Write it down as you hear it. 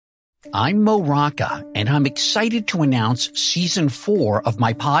I'm Mo Rocca, and I'm excited to announce Season 4 of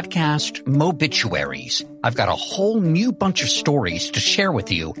my podcast, Mobituaries. I've got a whole new bunch of stories to share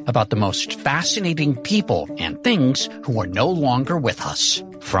with you about the most fascinating people and things who are no longer with us.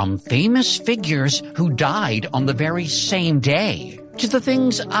 From famous figures who died on the very same day, to the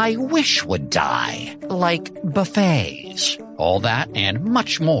things I wish would die, like buffets. All that and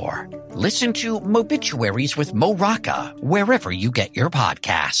much more. Listen to Mobituaries with Mo Rocca wherever you get your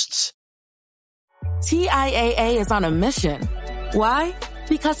podcasts. TIAA is on a mission. Why?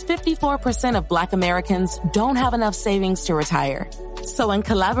 Because 54% of Black Americans don't have enough savings to retire. So in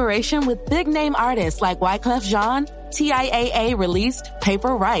collaboration with big-name artists like Wyclef Jean, TIAA released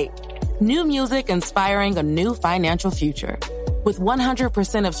Paper Right. New music inspiring a new financial future. With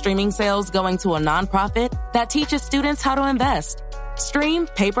 100% of streaming sales going to a nonprofit that teaches students how to invest. Stream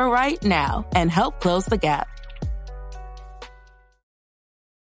Paper Right now and help close the gap.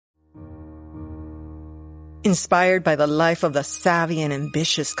 Inspired by the life of the savvy and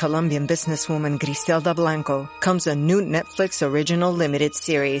ambitious Colombian businesswoman Griselda Blanco comes a new Netflix original limited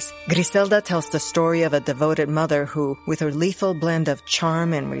series. Griselda tells the story of a devoted mother who, with her lethal blend of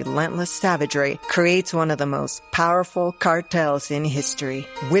charm and relentless savagery, creates one of the most powerful cartels in history.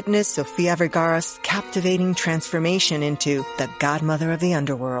 Witness Sofia Vergara's captivating transformation into the godmother of the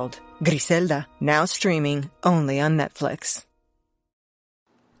underworld. Griselda, now streaming only on Netflix.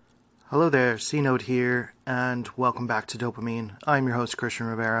 Hello there, C-Note here, and welcome back to Dopamine. I'm your host, Christian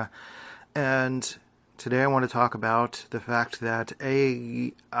Rivera, and today I want to talk about the fact that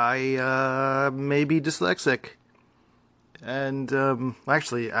I may be dyslexic. And,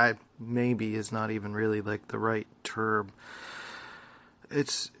 actually, maybe is not even really, like, the right term.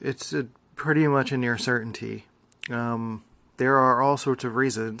 It's pretty much a near certainty. There are all sorts of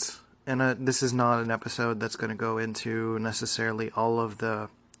reasons, and this is not an episode that's going to go into necessarily all of the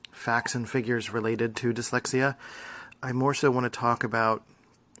facts and figures related to dyslexia. I more so want to talk about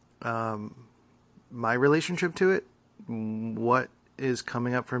my relationship to it, what is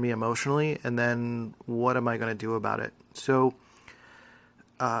coming up for me emotionally, and then what am I going to do about it. So,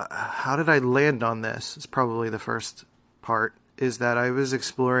 how did I land on this? It's probably the first part, is that I was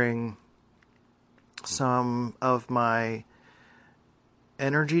exploring some of my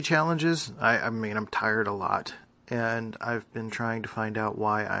energy challenges. I mean, I'm tired a lot. And I've been trying to find out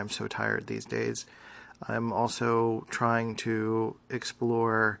why I'm so tired these days. I'm also trying to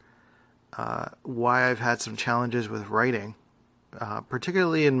explore why I've had some challenges with writing,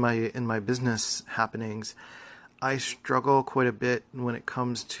 particularly in my business happenings. I struggle quite a bit when it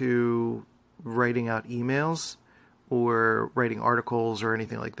comes to writing out emails or writing articles or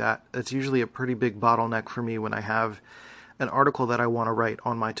anything like that. That's usually a pretty big bottleneck for me when I have an article that I want to write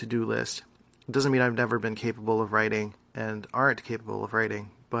on my to-do list. It doesn't mean I've never been capable of writing and aren't capable of writing,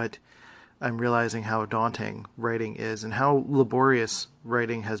 but I'm realizing how daunting writing is and how laborious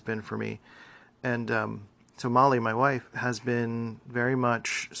writing has been for me. And so Molly, my wife, has been very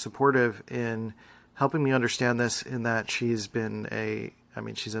much supportive in helping me understand this, in that she's a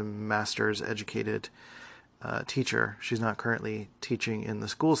master's educated teacher. She's not currently teaching in the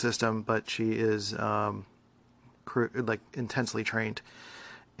school system, but she is intensely trained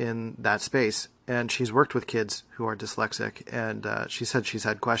in that space, and she's worked with kids who are dyslexic, and she said she's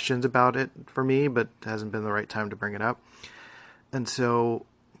had questions about it for me, but hasn't been the right time to bring it up. And so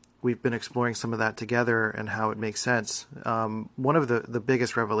we've been exploring some of that together and how it makes sense. One of the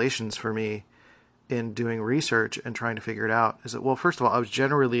biggest revelations for me in doing research and trying to figure it out is that, well, first of all, I was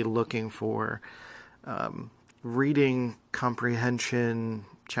generally looking for reading comprehension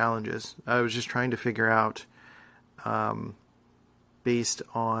challenges. I was just trying to figure out based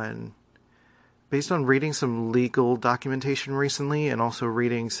on reading some legal documentation recently, and also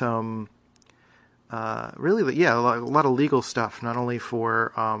reading some a lot of legal stuff, not only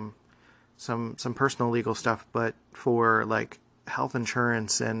for some personal legal stuff, but for like health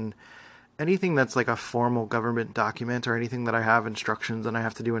insurance and anything that's like a formal government document, or anything that I have instructions and I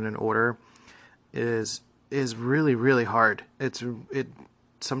have to do in an order is really, really hard.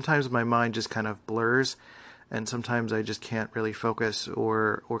 Sometimes my mind just kind of blurs, and sometimes I just can't really focus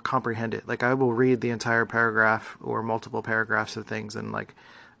or comprehend it. Like, I will read the entire paragraph or multiple paragraphs of things, and like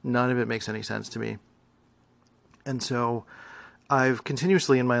none of it makes any sense to me. And so I've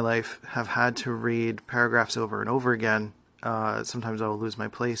continuously in my life have had to read paragraphs over and over again. Sometimes I will lose my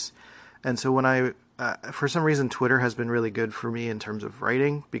place. And so when for some reason, Twitter has been really good for me in terms of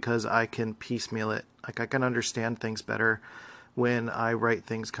writing, because I can piecemeal it. Like, I can understand things better when I write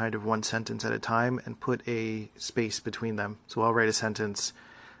things kind of one sentence at a time and put a space between them. So I'll write a sentence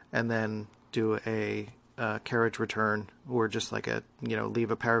and then do a carriage return, or just like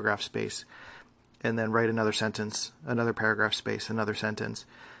leave a paragraph space and then write another sentence, another paragraph space, another sentence.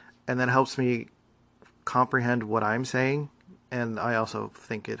 And that helps me comprehend what I'm saying. And I also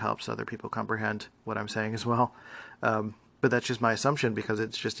think it helps other people comprehend what I'm saying as well. But that's just my assumption, because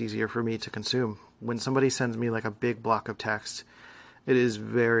it's just easier for me to consume. When somebody sends me like a big block of text, it is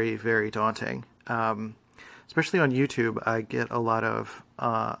very, very daunting. Especially on YouTube, I get a lot of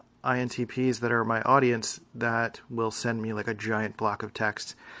INTPs that are my audience that will send me like a giant block of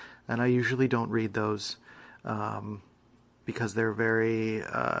text. And I usually don't read those because they're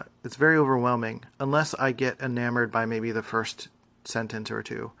it's very overwhelming, unless I get enamored by maybe the first sentence or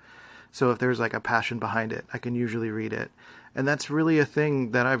two. So if there's like a passion behind it, I can usually read it. And that's really a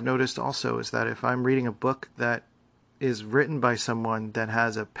thing that I've noticed also, is that if I'm reading a book that is written by someone that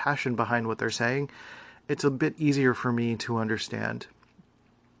has a passion behind what they're saying, it's a bit easier for me to understand.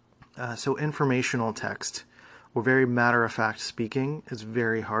 So informational text, or very matter-of-fact speaking, is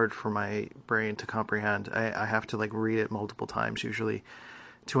very hard for my brain to comprehend. I have to like read it multiple times usually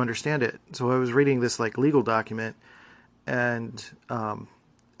to understand it. So I was reading this like legal document, and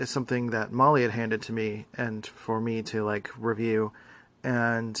it's something that Molly had handed to me and for me to like review,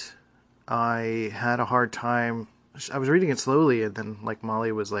 and I had a hard time. I was reading it slowly, and then like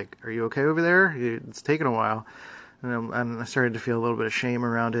Molly was like, "Are you okay over there? It's taken a while." And I started to feel a little bit of shame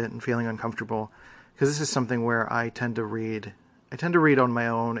around it and feeling uncomfortable, because this is something where I tend to read on my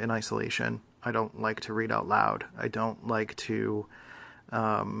own in isolation. I don't like to read out loud. I don't like to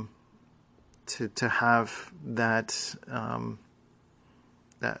have that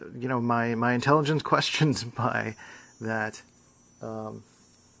my intelligence questions by that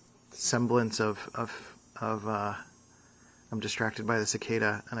semblance of I'm distracted by the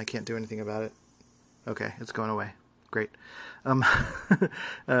cicada and I can't do anything about it. Okay, it's going away. Great.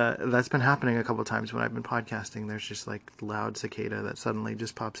 That's been happening a couple of times when I've been podcasting. There's just like loud cicada that suddenly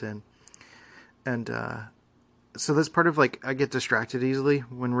just pops in. And so that's part of like, I get distracted easily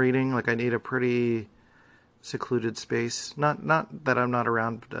when reading. Like I need a pretty secluded space. Not that I'm not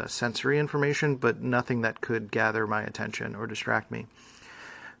around sensory information, but nothing that could gather my attention or distract me.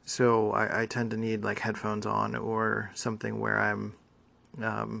 So I tend to need like headphones on or something where I'm,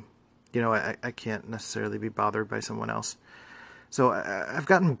 I can't necessarily be bothered by someone else. So I've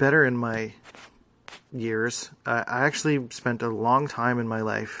gotten better in my years. I actually spent a long time in my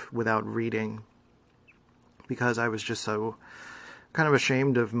life without reading because I was just so kind of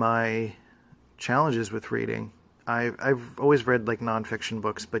ashamed of my challenges with reading. I've always read like nonfiction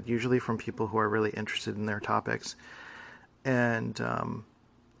books, but usually from people who are really interested in their topics. And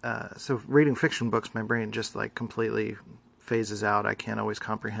so reading fiction books, my brain just like completely phases out. I can't always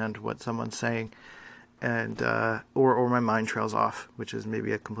comprehend what someone's saying, and or my mind trails off, which is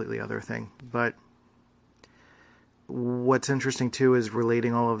maybe a completely other thing. But what's interesting too is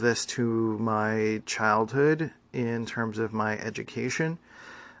relating all of this to my childhood in terms of my education.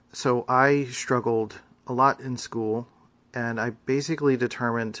 So I struggled a lot in school, and I basically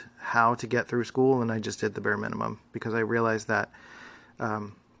determined how to get through school, and I just did the bare minimum because I realized that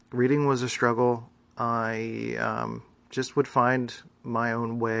reading was a struggle. I just would find my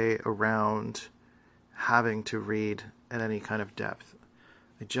own way around having to read at any kind of depth.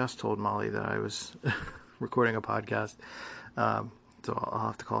 I just told Molly that I was recording a podcast, so I'll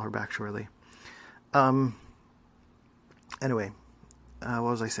have to call her back shortly. Anyway, what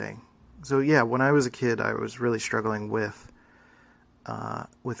was I saying? So yeah, when I was a kid, I was really struggling with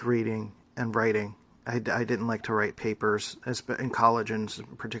reading and writing. I didn't like to write papers, in college in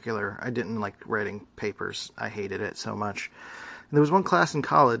particular. I didn't like writing papers. I hated it so much. And there was one class in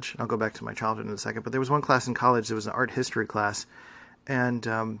college, I'll go back to my childhood in a second, but there was one class in college, there was an art history class, and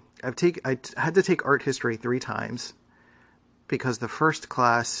I had to take art history 3 times, because the first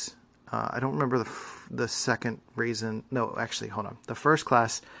class, I don't remember the second reason, no, actually, hold on. The first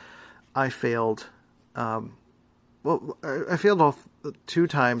class, I failed, I failed all 2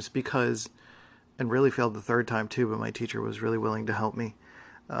 times because, and really failed the 3rd time too, but my teacher was really willing to help me.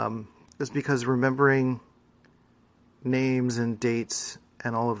 It's because remembering names and dates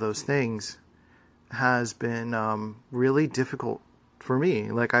and all of those things has been really difficult for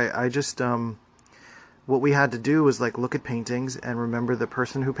me. Like I just, what we had to do was like look at paintings and remember the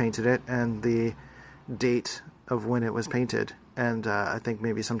person who painted it and the date of when it was painted. And I think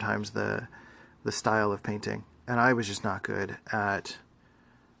maybe sometimes the style of painting. And I was just not good at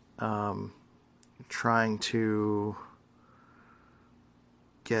trying to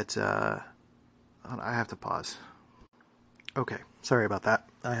get... I have to pause. Okay, sorry about that.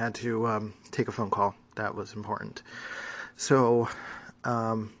 I had to take a phone call. That was important. So,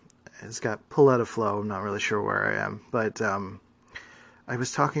 it's got pull out of flow. I'm not really sure where I am, but I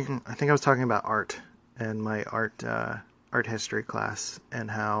think I was talking about art and my art history class, and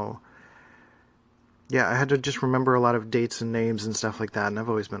how, yeah, I had to just remember a lot of dates and names and stuff like that, and I've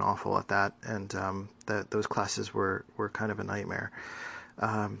always been awful at that, and those classes were kind of a nightmare.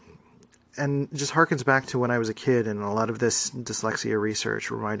 And just harkens back to when I was a kid, and a lot of this dyslexia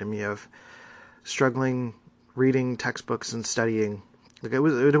research reminded me of struggling reading textbooks and studying. Like,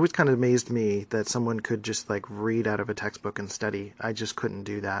 it always kind of amazed me that someone could just like read out of a textbook and study. I just couldn't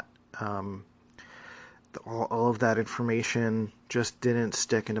do that. All of that information just didn't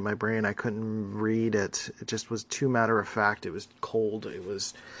stick into my brain. I couldn't read it. It just was too matter of fact. It was cold.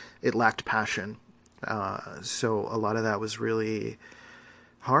 It lacked passion. So a lot of that was really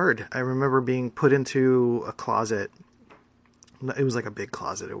hard. I remember being put into a closet. It was like a big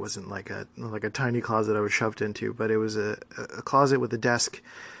closet. It wasn't like a tiny closet I was shoved into, but it was a closet with a desk,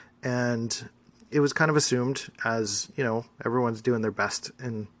 and it was kind of assumed, as, you know, everyone's doing their best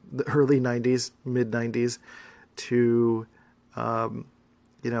in the early 90s, mid 90s to, you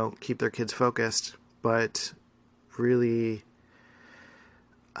know, keep their kids focused. But really,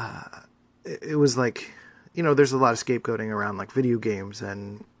 it was like, you know, there's a lot of scapegoating around like video games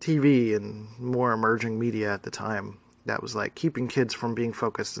and TV and more emerging media at the time. That was like keeping kids from being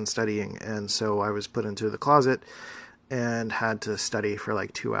focused and studying. And so I was put into the closet and had to study for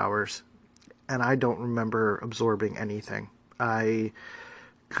like 2 hours. And I don't remember absorbing anything. I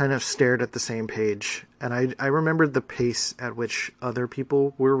kind of stared at the same page. And I remembered the pace at which other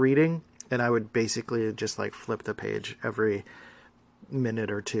people were reading. And I would basically just like flip the page every minute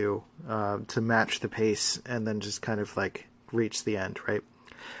or two to match the pace, and then just kind of like reach the end, right?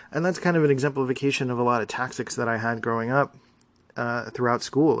 And that's kind of an exemplification of a lot of tactics that I had growing up throughout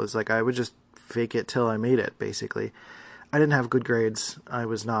school. Is like I would just fake it till I made it, basically. I didn't have good grades. I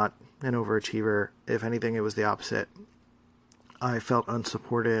was not an overachiever. If anything, it was the opposite. I felt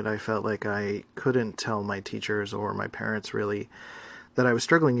unsupported. I felt like I couldn't tell my teachers or my parents really that I was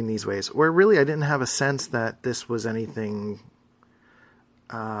struggling in these ways. Or really, I didn't have a sense that this was anything,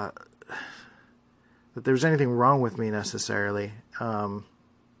 that there was anything wrong with me necessarily.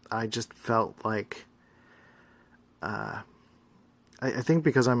 I just felt like, I think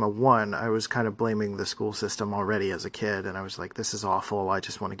because I'm a 1, I was kind of blaming the school system already as a kid, and I was like, this is awful, I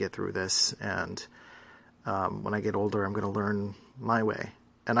just want to get through this, and when I get older, I'm going to learn my way.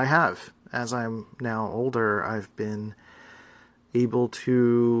 And I have. As I'm now older, I've been able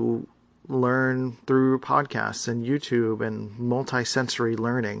to learn through podcasts and YouTube and multi-sensory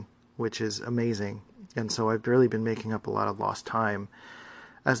learning, which is amazing. And so I've really been making up a lot of lost time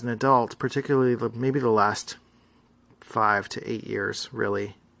as an adult, particularly maybe the last 5 to 8 years,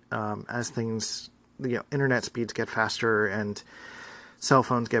 really, as things, you know, internet speeds get faster and cell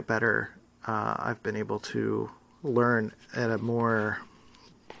phones get better. I've been able to learn at a more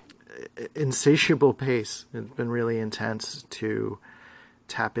insatiable pace. It's been really intense to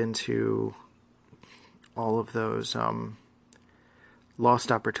tap into all of those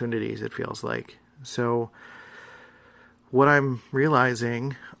lost opportunities, it feels like. So what I'm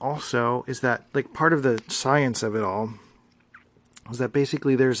realizing also is that, like, part of the science of it all is that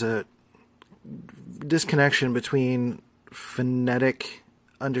basically there's a disconnection between phonetic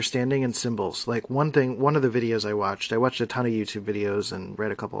understanding and symbols. Like, one of the videos I watched a ton of YouTube videos and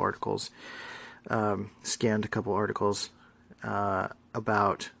read a couple articles, scanned a couple articles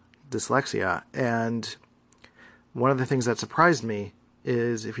about dyslexia. And one of the things that surprised me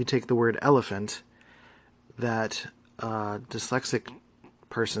is if you take the word elephant, that dyslexic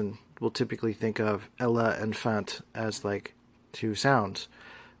person will typically think of Ella and Fant as like two sounds.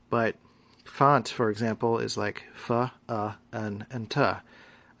 But font, for example, is like fa, and ta.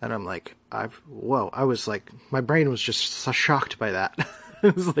 And I'm like, I was like, my brain was just so shocked by that.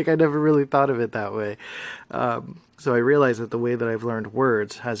 It was like, I never really thought of it that way. So I realized that the way that I've learned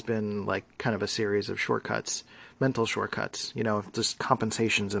words has been like kind of a series of shortcuts, mental shortcuts, you know, just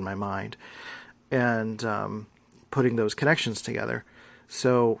compensations in my mind, and putting those connections together.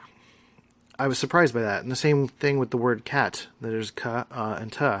 So I was surprised by that. And the same thing with the word cat. There's ka,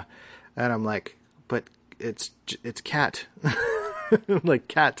 and ta. And I'm like, but it's cat. Like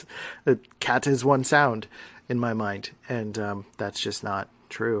cat. Cat is one sound in my mind. And that's just not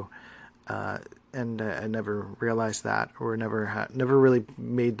true. And I never realized that, or never really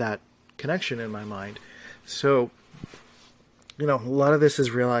made that connection in my mind. So, you know, a lot of this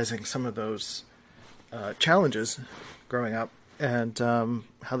is realizing some of those challenges growing up, and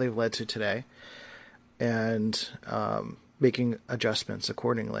how they've led to today, and making adjustments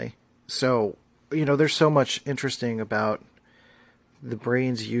accordingly. So, you know, there's so much interesting about the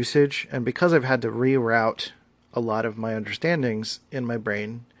brain's usage, and because I've had to reroute a lot of my understandings in my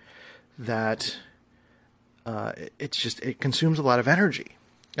brain, that it consumes a lot of energy.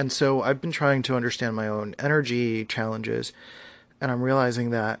 And so I've been trying to understand my own energy challenges, and I'm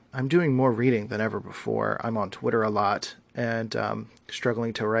realizing that I'm doing more reading than ever before. I'm on Twitter a lot and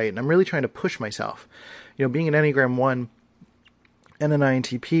struggling to write, and I'm really trying to push myself. Being an Enneagram 1 and an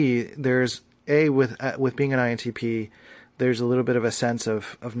INTP, there's with being an INTP, there's a little bit of a sense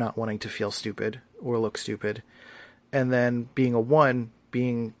of not wanting to feel stupid or look stupid. And then being a 1,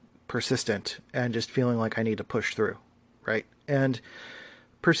 being persistent and just feeling like I need to push through, right? And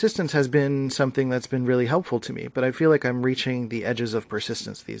persistence has been something that's been really helpful to me, but I feel like I'm reaching the edges of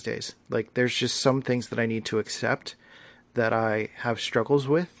persistence these days. Like, there's just some things that I need to accept that I have struggles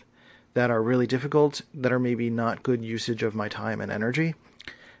with, that are really difficult, that are maybe not good usage of my time and energy,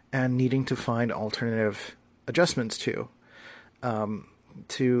 and needing to find alternative adjustments to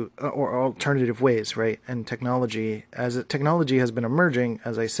or alternative ways, right? And technology has been emerging,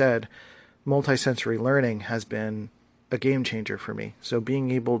 as I said, multisensory learning has been a game changer for me. So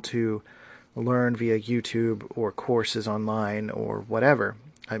being able to learn via YouTube or courses online or whatever,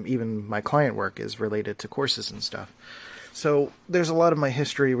 even my client work is related to courses and stuff. So there's a lot of my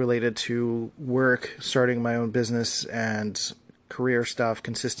history related to work, starting my own business and career stuff,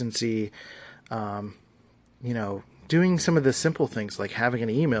 consistency, doing some of the simple things like having an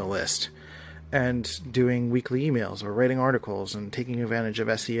email list and doing weekly emails or writing articles and taking advantage of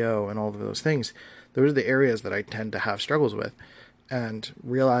SEO and all of those things. Those are the areas that I tend to have struggles with. And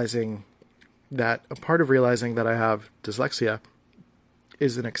realizing that a part of realizing that I have dyslexia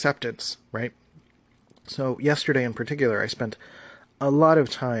is an acceptance, right? So yesterday in particular, I spent a lot of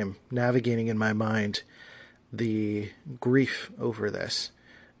time navigating in my mind the grief over this.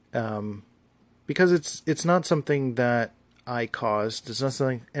 Because it's not something that I caused. It's not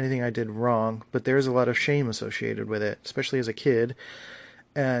anything I did wrong, but there's a lot of shame associated with it, especially as a kid.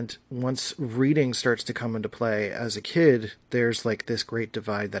 And once reading starts to come into play as a kid, there's like this great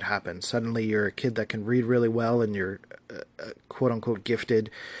divide that happens. Suddenly you're a kid that can read really well and you're quote unquote gifted,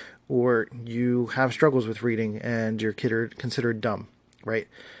 or you have struggles with reading and you're considered dumb, right?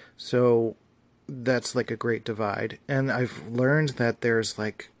 So that's like a great divide. And I've learned that there's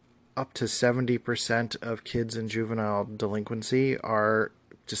like up to 70% of kids in juvenile delinquency are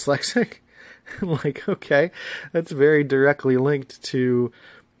dyslexic. Like, okay, that's very directly linked to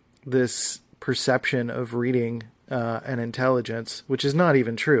this perception of reading and intelligence, which is not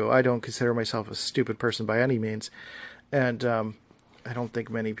even true. I don't consider myself a stupid person by any means. And I don't think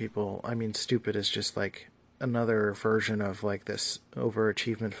many people, stupid is just like another version of like this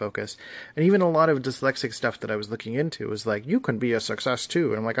overachievement focus. And even a lot of dyslexic stuff that I was looking into was like, you can be a success too.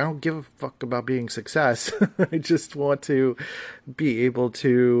 And I'm like, I don't give a fuck about being success. I just want to be able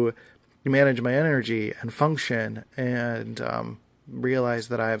to manage my energy and function and realize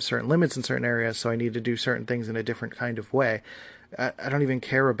that I have certain limits in certain areas, so I need to do certain things in a different kind of way. I don't even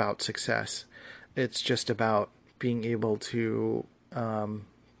care about success. It's just about being able to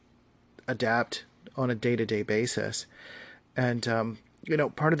adapt on a day-to-day basis. And,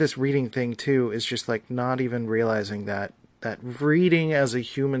 part of this reading thing too is just like not even realizing that reading as a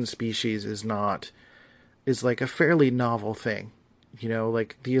human species is like a fairly novel thing.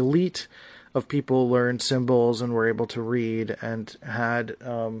 Like the elite of people learned symbols and were able to read and had,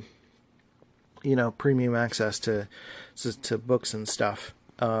 premium access to books and stuff.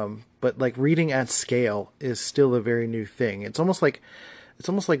 But like reading at scale is still a very new thing. It's almost like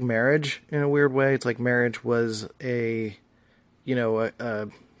marriage in a weird way. It's like marriage was a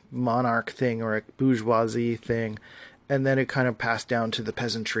monarch thing or a bourgeoisie thing. And then it kind of passed down to the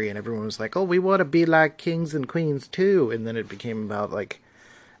peasantry and everyone was like, oh, we want to be like kings and queens too. And then it became about like,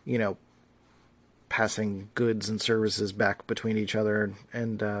 passing goods and services back between each other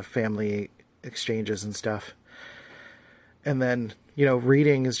and family exchanges and stuff. And then,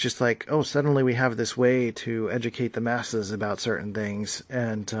 reading is just like, oh, suddenly we have this way to educate the masses about certain things.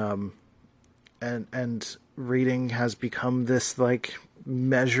 And reading has become this like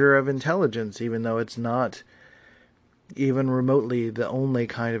measure of intelligence, even though it's not even remotely the only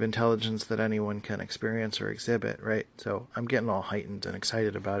kind of intelligence that anyone can experience or exhibit, right? So I'm getting all heightened and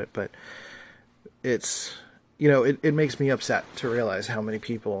excited about it, but it's, it makes me upset to realize how many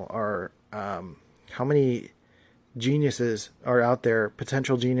people are, how many geniuses are out there,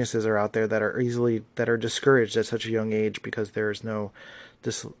 potential geniuses are out there that are discouraged at such a young age because there is no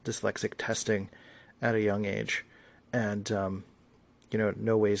dyslexic testing at a young age. And,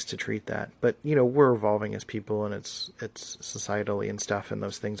 no ways to treat that. But, we're evolving as people and it's societally and stuff, and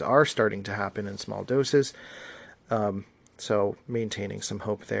those things are starting to happen in small doses. So maintaining some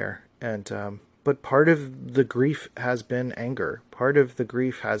hope there. And but part of the grief has been anger. Part of the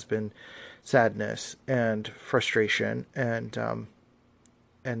grief has been sadness and frustration and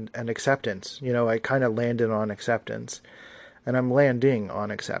acceptance. I kind of landed on acceptance, and I'm landing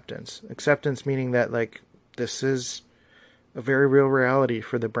on acceptance. Acceptance meaning that, like, this is a very real reality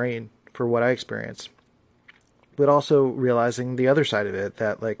for the brain, for what I experience. But also realizing the other side of it,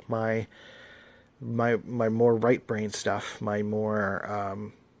 that, like, my more right brain stuff, my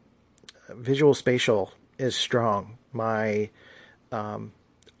more visual spatial is strong. My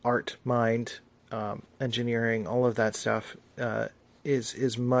art mind, engineering, all of that stuff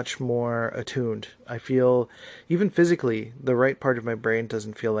is much more attuned. I feel, even physically, the right part of my brain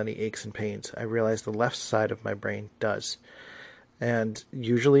doesn't feel any aches and pains. I realize the left side of my brain does. And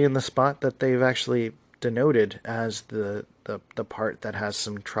usually in the spot that they've actually denoted as the part that has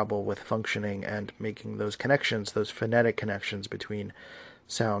some trouble with functioning and making those connections, those phonetic connections between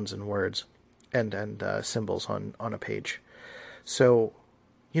sounds and words and symbols on a page. So,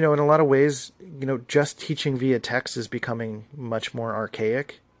 in a lot of ways, just teaching via text is becoming much more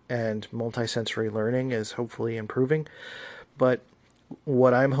archaic, and multisensory learning is hopefully improving. But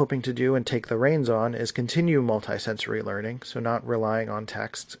what I'm hoping to do and take the reins on is continue multisensory learning, so not relying on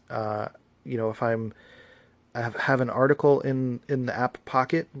text. If I have an article in the app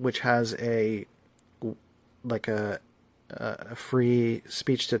Pocket, which has a free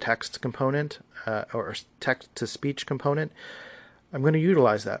speech-to-text component or text-to-speech component, I'm going to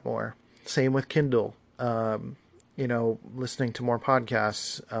utilize that more. Same with Kindle, listening to more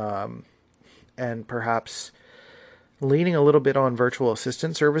podcasts, and perhaps leaning a little bit on virtual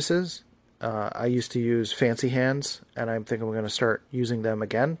assistant services. I used to use Fancy Hands, and I'm thinking we're going to start using them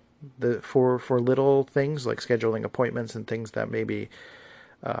again for little things like scheduling appointments and things that maybe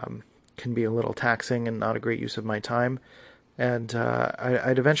can be a little taxing and not a great use of my time. And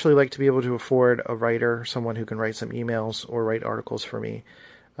I'd eventually like to be able to afford a writer, someone who can write some emails or write articles for me,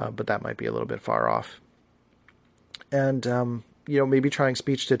 but that might be a little bit far off. And, maybe trying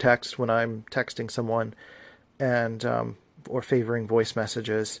speech to text when I'm texting someone, and or favoring voice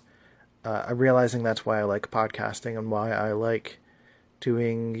messages. I'm realizing that's why I like podcasting and why I like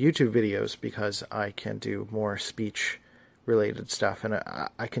doing YouTube videos, because I can do more speech-related stuff, and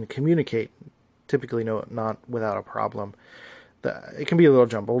I can communicate, typically not without a problem. It can be a little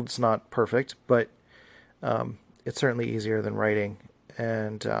jumbled. It's not perfect, but it's certainly easier than writing.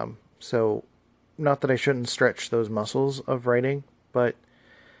 And so, not that I shouldn't stretch those muscles of writing, but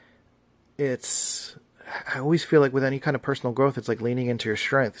I always feel like with any kind of personal growth, it's like leaning into your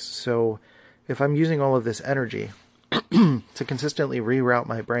strengths. So if I'm using all of this energy to consistently reroute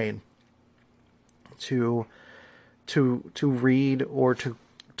my brain to read or to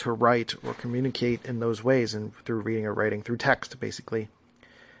write or communicate in those ways, and through reading or writing, through text, basically,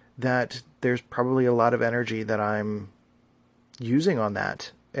 that there's probably a lot of energy that I'm using on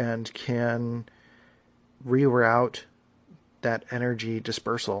that, and can reroute that energy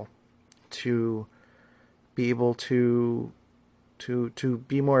dispersal to be able to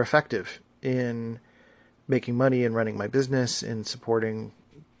be more effective in making money and running my business and supporting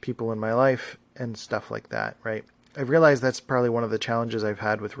people in my life and stuff like that, right? I've realized that's probably one of the challenges I've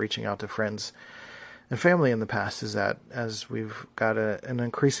had with reaching out to friends and family in the past, is that as we've got an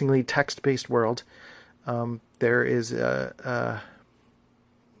increasingly text-based world, there is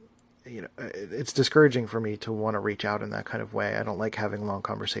it's discouraging for me to want to reach out in that kind of way. I don't like having long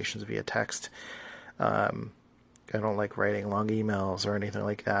conversations via text. I don't like writing long emails or anything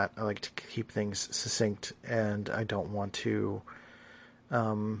like that. I like to keep things succinct, and I don't want to,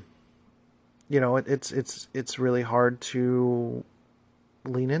 it's really hard to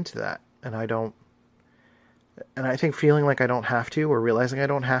lean into that. And I think feeling like I don't have to, or realizing I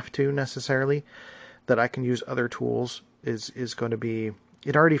don't have to necessarily, that I can use other tools is going to be,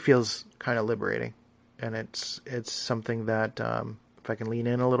 it already feels kind of liberating. And it's something that, if I can lean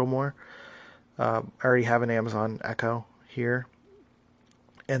in a little more, I already have an Amazon Echo here,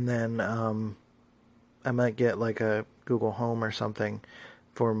 and then I might get like a Google Home or something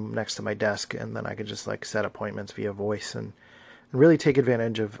for next to my desk, and then I could just like set appointments via voice and really take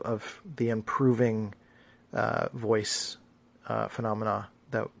advantage of the improving voice phenomena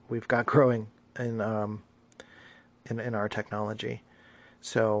that we've got growing in our technology.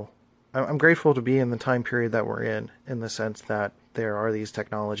 So I'm grateful to be in the time period that we're in the sense that there are these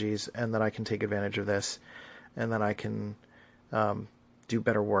technologies, and that I can take advantage of this, and that I can do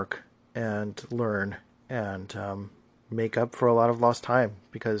better work and learn and make up for a lot of lost time,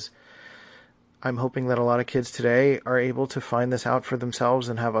 because I'm hoping that a lot of kids today are able to find this out for themselves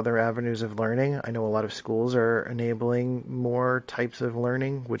and have other avenues of learning. I know a lot of schools are enabling more types of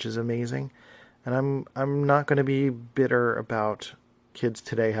learning, which is amazing. And I'm not going to be bitter about kids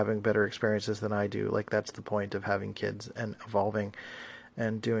today having better experiences than I do. Like, that's the point of having kids and evolving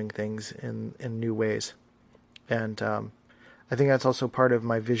and doing things in new ways. And I think that's also part of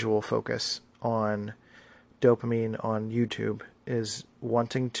my visual focus on dopamine on YouTube, is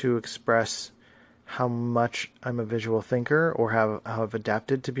wanting to express how much I'm a visual thinker, or how I've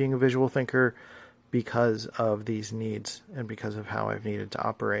adapted to being a visual thinker because of these needs and because of how I've needed to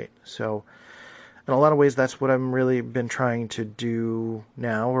operate. So in a lot of ways, that's what I'm really been trying to do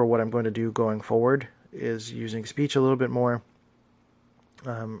now, or what I'm going to do going forward, is using speech a little bit more,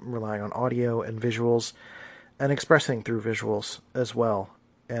 relying on audio and visuals, and expressing through visuals as well.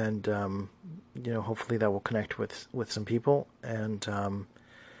 And, hopefully that will connect with some people, and,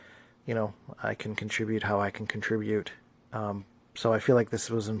 I can contribute how I can contribute. So I feel like this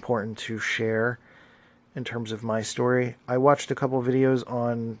was important to share in terms of my story. I watched a couple videos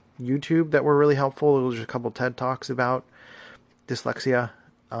on YouTube that were really helpful. There was a couple TED Talks about dyslexia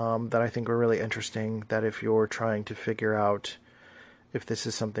that I think were really interesting, that if you're trying to figure out if this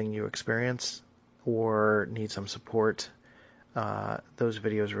is something you experience or need some support, those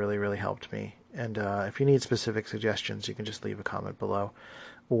videos really, really helped me. And if you need specific suggestions, you can just leave a comment below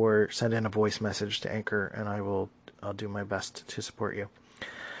or send in a voice message to Anchor, and I'll do my best to support you.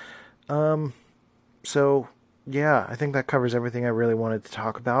 So yeah, I think that covers everything I really wanted to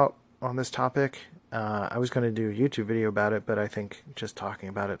talk about on this topic. I was going to do a YouTube video about it, but I think just talking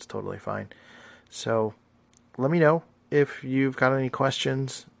about it's totally fine. So let me know if you've got any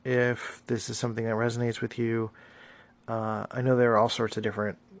questions, if this is something that resonates with you. I know there are all sorts of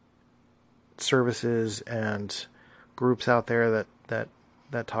different services and groups out there that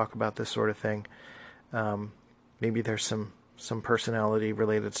talk about this sort of thing. Maybe there's some personality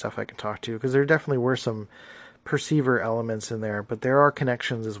related stuff I can talk to, because there definitely were some perceiver elements in there, but there are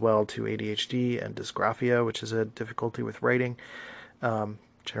connections as well to ADHD and dysgraphia, which is a difficulty with writing,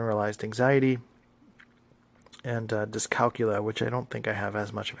 generalized anxiety, and dyscalculia, which I don't think I have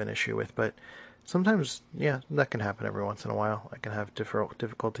as much of an issue with, but sometimes, yeah, that can happen every once in a while. I can have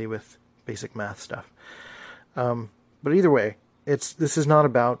difficulty with basic math stuff. But either way, this is not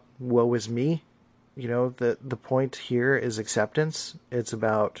about woe is me. The point here is acceptance. It's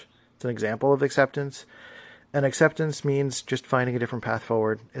an example of acceptance. And acceptance means just finding a different path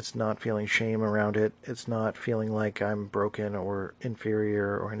forward. It's not feeling shame around it. It's not feeling like I'm broken or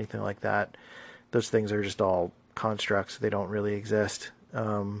inferior or anything like that. Those things are just all constructs. They don't really exist.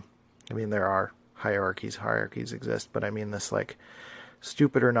 There are hierarchies. Hierarchies exist, but I mean this, like,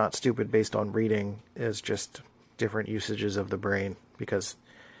 stupid or not stupid based on reading is just different usages of the brain. Because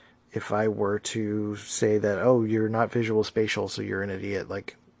if I were to say that, oh, you're not visual spatial, so you're an idiot,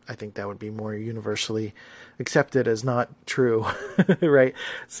 like, I think that would be more universally accepted as not true, right?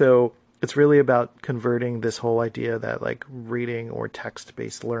 So it's really about converting this whole idea that, like, reading or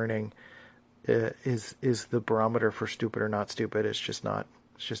text-based learning is the barometer for stupid or not stupid. It's just not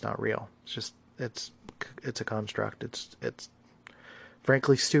real. It's a construct. It's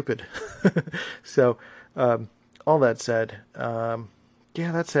frankly stupid. So, all that said, yeah,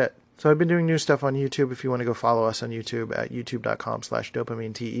 that's it. So I've been doing new stuff on YouTube. If you want to go follow us on YouTube at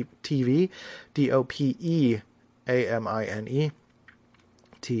youtube.com/dopamine DOPEAMINE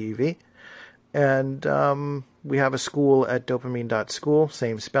TEV. And we have a school at dopamine.school,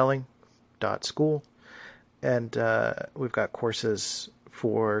 same spelling, .school. And we've got courses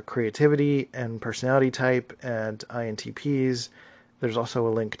for creativity and personality type and INTPs. There's also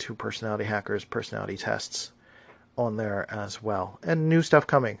a link to Personality Hackers personality tests on there as well. And new stuff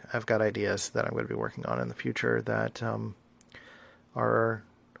coming. I've got ideas that I'm going to be working on in the future that are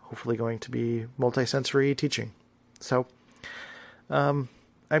hopefully going to be multisensory teaching. So I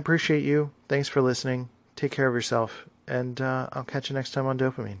appreciate you. Thanks for listening. Take care of yourself. And I'll catch you next time on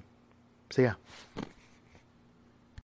Dopamine. See ya.